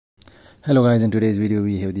Hello guys, in today's video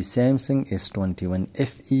we have the Samsung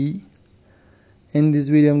S21FE. In this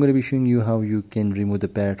video I'm going to be showing you how you can remove the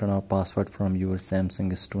pattern or password from your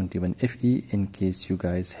Samsung S21FE in case you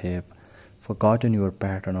guys have forgotten your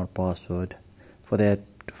pattern or password. For that,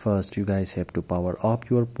 first you guys have to power off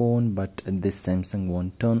your phone, but this Samsung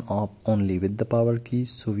won't turn off only with the power key,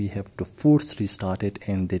 so we have to force restart it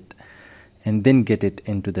and then get it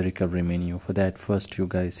into the recovery menu. For that, first you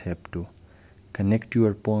guys have to connect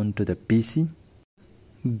your phone to the PC,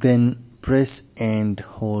 then press and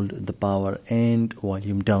hold the power and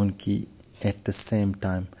volume down key at the same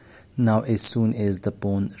time. Now as soon as the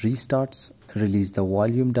phone restarts, release the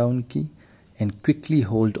volume down key and quickly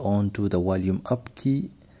hold on to the volume up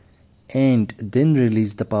key, and then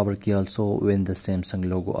release the power key also when the Samsung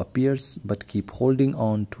logo appears, but keep holding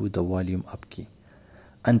on to the volume up key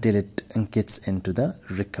until it gets into the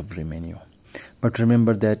recovery menu. But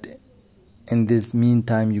remember that in this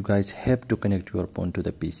meantime you guys have to connect your phone to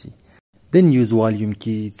the PC. Then use volume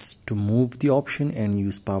keys to move the option and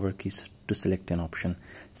use power keys to select an option.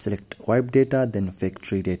 Select wipe data, then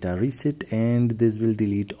factory data reset, and this will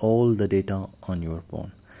delete all the data on your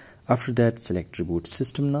phone. After that, select reboot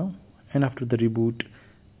system now, and after the reboot,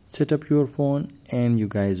 set up your phone and you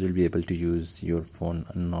guys will be able to use your phone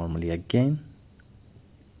normally again.